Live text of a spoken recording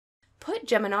Put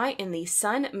Gemini in the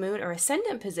Sun, Moon, or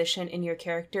Ascendant position in your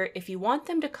character if you want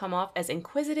them to come off as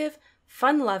inquisitive,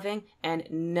 fun-loving, and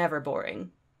never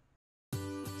boring.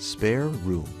 Spare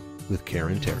Room with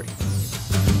Karen Terry.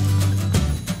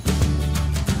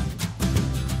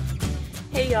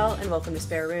 Hey y'all, and welcome to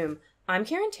Spare Room. I'm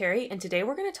Karen Terry, and today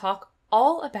we're going to talk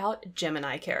all about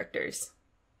Gemini characters.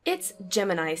 It's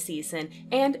Gemini season,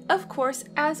 and of course,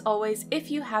 as always, if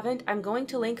you haven't, I'm going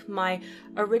to link my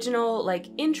original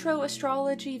intro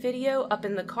astrology video up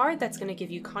in the card that's going to give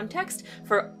you context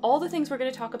for all the things we're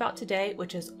going to talk about today,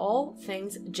 which is all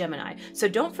things Gemini. So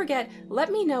don't forget,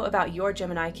 let me know about your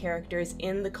Gemini characters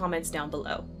in the comments down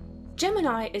below.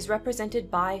 Gemini is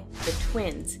represented by the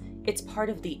twins. It's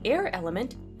part of the air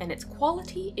element, and its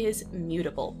quality is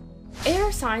mutable.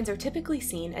 Air signs are typically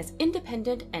seen as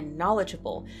independent and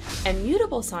knowledgeable, and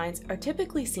mutable signs are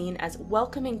typically seen as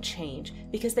welcoming change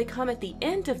because they come at the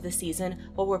end of the season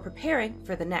while we're preparing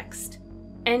for the next.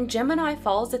 And Gemini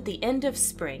falls at the end of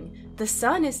spring. The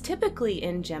sun is typically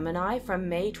in Gemini from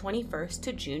May 21st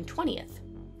to June 20th.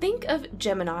 Think of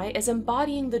Gemini as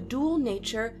embodying the dual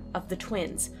nature of the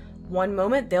twins. One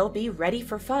moment they'll be ready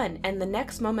for fun, and the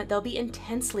next moment they'll be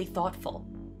intensely thoughtful.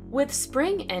 With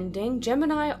spring ending,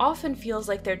 Gemini often feels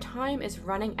like their time is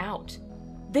running out.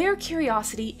 Their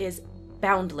curiosity is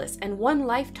boundless, and one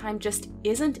lifetime just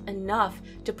isn't enough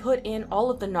to put in all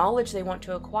of the knowledge they want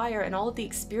to acquire and all of the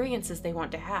experiences they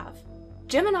want to have.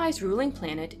 Gemini's ruling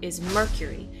planet is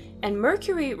Mercury, and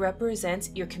Mercury represents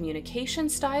your communication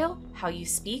style, how you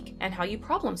speak, and how you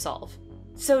problem solve.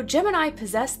 So Gemini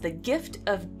possess the gift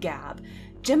of gab.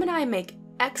 Gemini make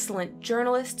excellent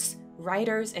journalists,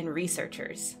 writers, and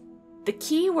researchers. The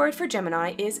key word for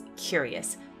Gemini is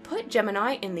curious. Put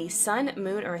Gemini in the Sun,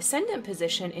 Moon, or Ascendant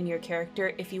position in your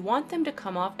character if you want them to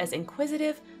come off as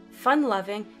inquisitive,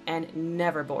 fun-loving, and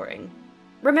never boring.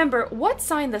 Remember, what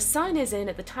sign the sun is in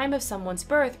at the time of someone's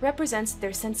birth represents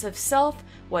their sense of self,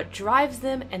 what drives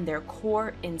them, and their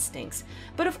core instincts.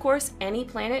 But of course, any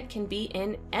planet can be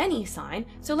in any sign,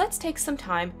 so let's take some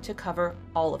time to cover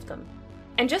all of them.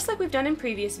 And just like we've done in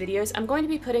previous videos, I'm going to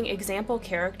be putting example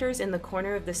characters in the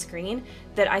corner of the screen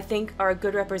that I think are a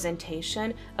good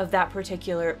representation of that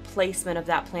particular placement of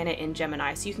that planet in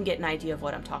Gemini, so you can get an idea of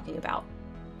what I'm talking about.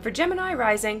 For Gemini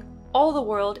rising, all the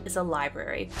world is a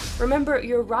library. Remember,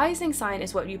 your rising sign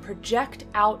is what you project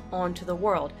out onto the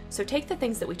world, so take the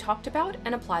things that we talked about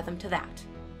and apply them to that.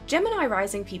 Gemini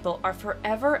rising people are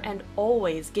forever and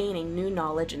always gaining new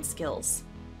knowledge and skills.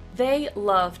 They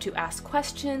love to ask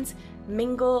questions,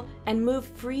 mingle, and move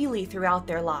freely throughout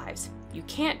their lives. You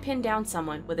can't pin down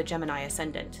someone with a Gemini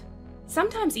ascendant.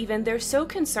 Sometimes even they're so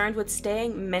concerned with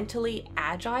staying mentally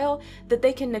agile that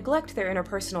they can neglect their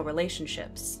interpersonal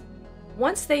relationships.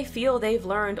 Once they feel they've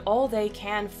learned all they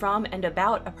can from and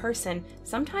about a person,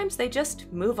 sometimes they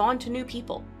just move on to new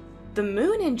people. The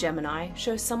moon in Gemini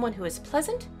shows someone who is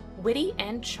pleasant, witty,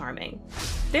 and charming.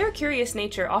 Their curious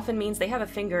nature often means they have a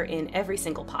finger in every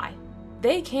single pie.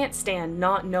 They can't stand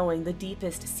not knowing the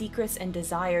deepest secrets and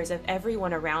desires of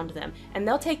everyone around them, and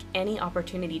they'll take any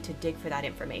opportunity to dig for that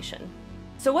information.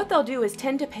 So what they'll do is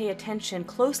tend to pay attention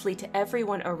closely to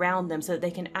everyone around them so that they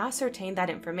can ascertain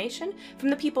that information from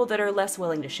the people that are less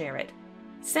willing to share it.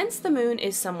 Since the moon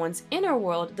is someone's inner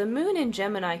world, the moon in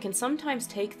Gemini can sometimes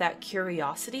take that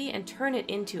curiosity and turn it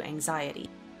into anxiety.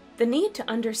 The need to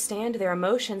understand their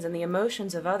emotions and the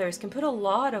emotions of others can put a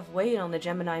lot of weight on the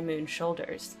Gemini moon's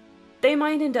shoulders. They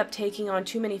might end up taking on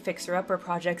too many fixer-upper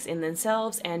projects in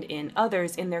themselves and in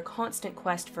others in their constant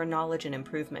quest for knowledge and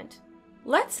improvement.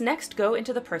 Let's next go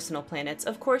into the personal planets.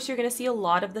 Of course, you're going to see a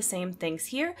lot of the same things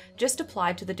here, just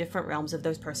applied to the different realms of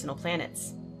those personal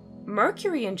planets.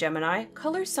 Mercury in Gemini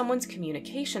colors someone's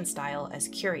communication style as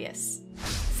curious.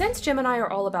 Since Gemini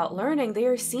are all about learning, they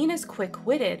are seen as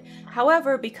quick-witted.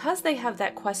 However, because they have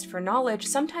that quest for knowledge,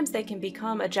 sometimes they can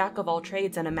become a jack of all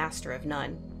trades and a master of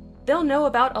none. They'll know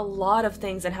about a lot of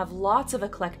things and have lots of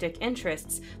eclectic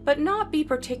interests, but not be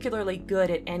particularly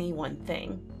good at any one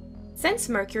thing. Since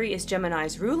Mercury is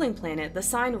Gemini's ruling planet, the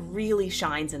sign really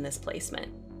shines in this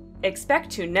placement. Expect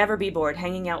to never be bored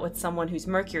hanging out with someone whose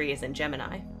Mercury is in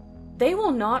Gemini. They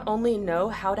will not only know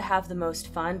how to have the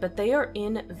most fun, but they are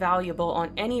invaluable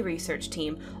on any research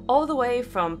team, all the way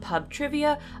from pub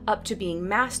trivia up to being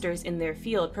masters in their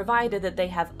field, provided that they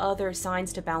have other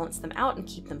signs to balance them out and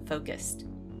keep them focused.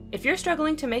 If you're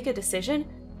struggling to make a decision,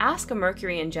 ask a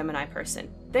Mercury and Gemini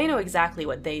person. They know exactly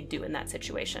what they'd do in that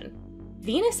situation.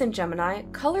 Venus in Gemini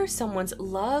colors someone's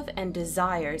love and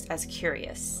desires as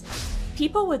curious.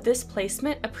 People with this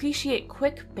placement appreciate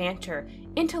quick banter,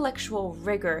 intellectual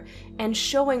rigor, and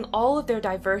showing all of their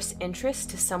diverse interests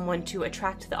to someone to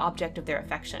attract the object of their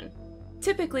affection.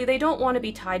 Typically, they don't want to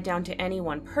be tied down to any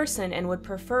one person and would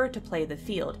prefer to play the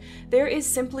field. There is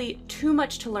simply too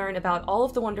much to learn about all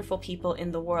of the wonderful people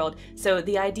in the world, so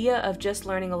the idea of just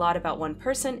learning a lot about one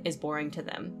person is boring to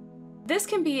them. This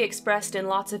can be expressed in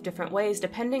lots of different ways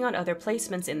depending on other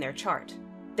placements in their chart.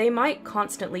 They might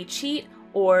constantly cheat,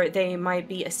 or they might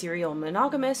be a serial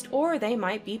monogamist, or they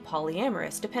might be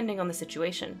polyamorous, depending on the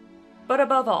situation. But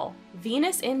above all,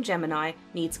 Venus in Gemini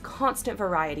needs constant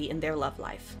variety in their love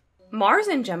life. Mars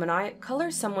in Gemini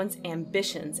colors someone's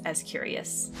ambitions as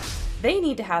curious. They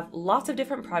need to have lots of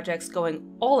different projects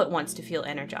going all at once to feel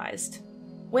energized.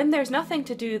 When there's nothing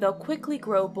to do, they'll quickly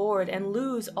grow bored and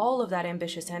lose all of that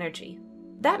ambitious energy.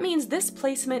 That means this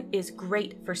placement is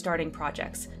great for starting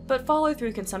projects, but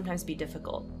follow-through can sometimes be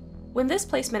difficult. When this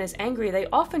placement is angry, they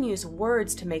often use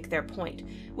words to make their point,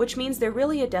 which means they're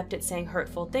really adept at saying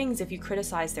hurtful things if you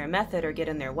criticize their method or get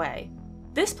in their way.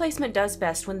 This placement does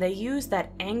best when they use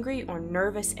that angry or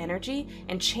nervous energy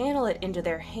and channel it into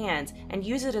their hands and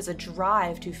use it as a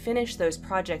drive to finish those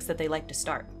projects that they like to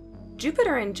start.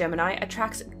 Jupiter in Gemini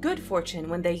attracts good fortune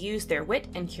when they use their wit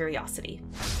and curiosity.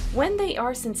 When they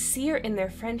are sincere in their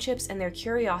friendships and their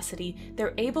curiosity,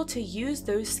 they're able to use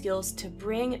those skills to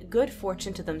bring good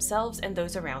fortune to themselves and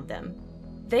those around them.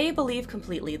 They believe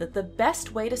completely that the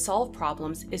best way to solve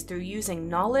problems is through using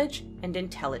knowledge and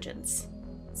intelligence.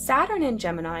 Saturn in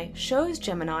Gemini shows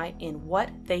Gemini in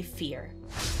what they fear.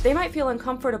 They might feel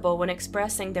uncomfortable when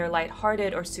expressing their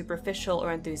lighthearted or superficial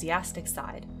or enthusiastic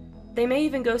side. They may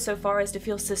even go so far as to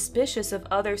feel suspicious of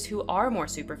others who are more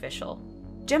superficial.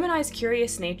 Gemini's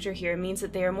curious nature here means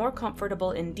that they are more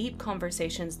comfortable in deep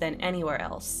conversations than anywhere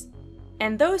else.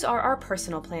 And those are our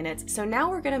personal planets, so now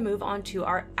we're going to move on to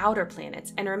our outer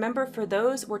planets, and remember, for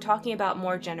those, we're talking about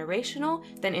more generational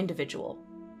than individual.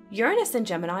 Uranus in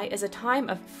Gemini is a time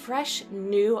of fresh,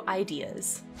 new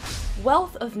ideas.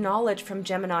 Wealth of knowledge from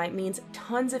Gemini means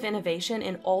tons of innovation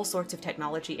in all sorts of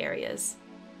technology areas.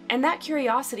 And that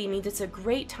curiosity means it's a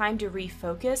great time to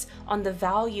refocus on the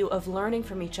value of learning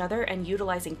from each other and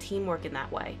utilizing teamwork in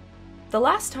that way. The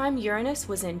last time Uranus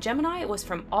was in Gemini was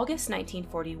from August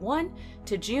 1941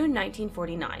 to June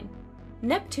 1949.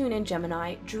 Neptune in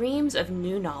Gemini dreams of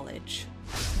new knowledge.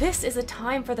 This is a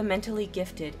time for the mentally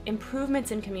gifted,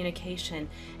 improvements in communication,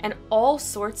 and all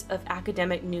sorts of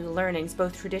academic new learnings,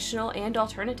 both traditional and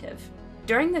alternative.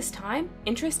 During this time,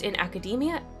 interest in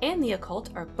academia and the occult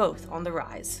are both on the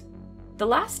rise. The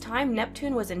last time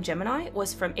Neptune was in Gemini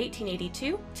was from 1882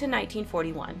 to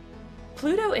 1941.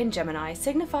 Pluto in Gemini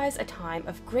signifies a time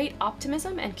of great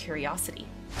optimism and curiosity.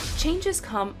 Changes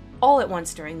come all at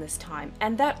once during this time,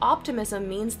 and that optimism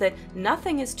means that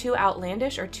nothing is too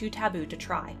outlandish or too taboo to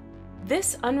try.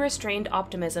 This unrestrained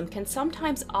optimism can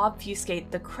sometimes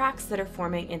obfuscate the cracks that are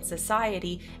forming in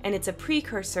society, and it's a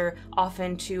precursor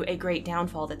often to a great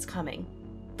downfall that's coming.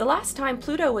 The last time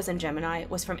Pluto was in Gemini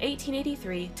was from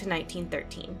 1883 to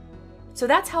 1913. So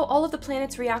that's how all of the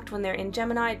planets react when they're in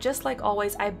Gemini. Just like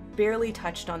always, I barely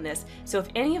touched on this, so if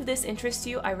any of this interests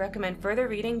you, I recommend further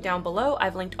reading. Down below,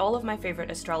 I've linked all of my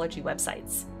favorite astrology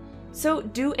websites. So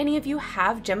do any of you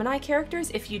have Gemini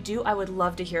characters? If you do, I would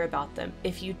love to hear about them.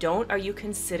 If you don't, are you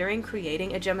considering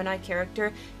creating a Gemini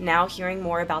character now hearing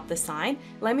more about the sign?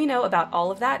 Let me know about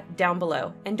all of that down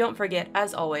below. And don't forget,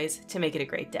 as always, to make it a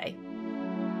great day.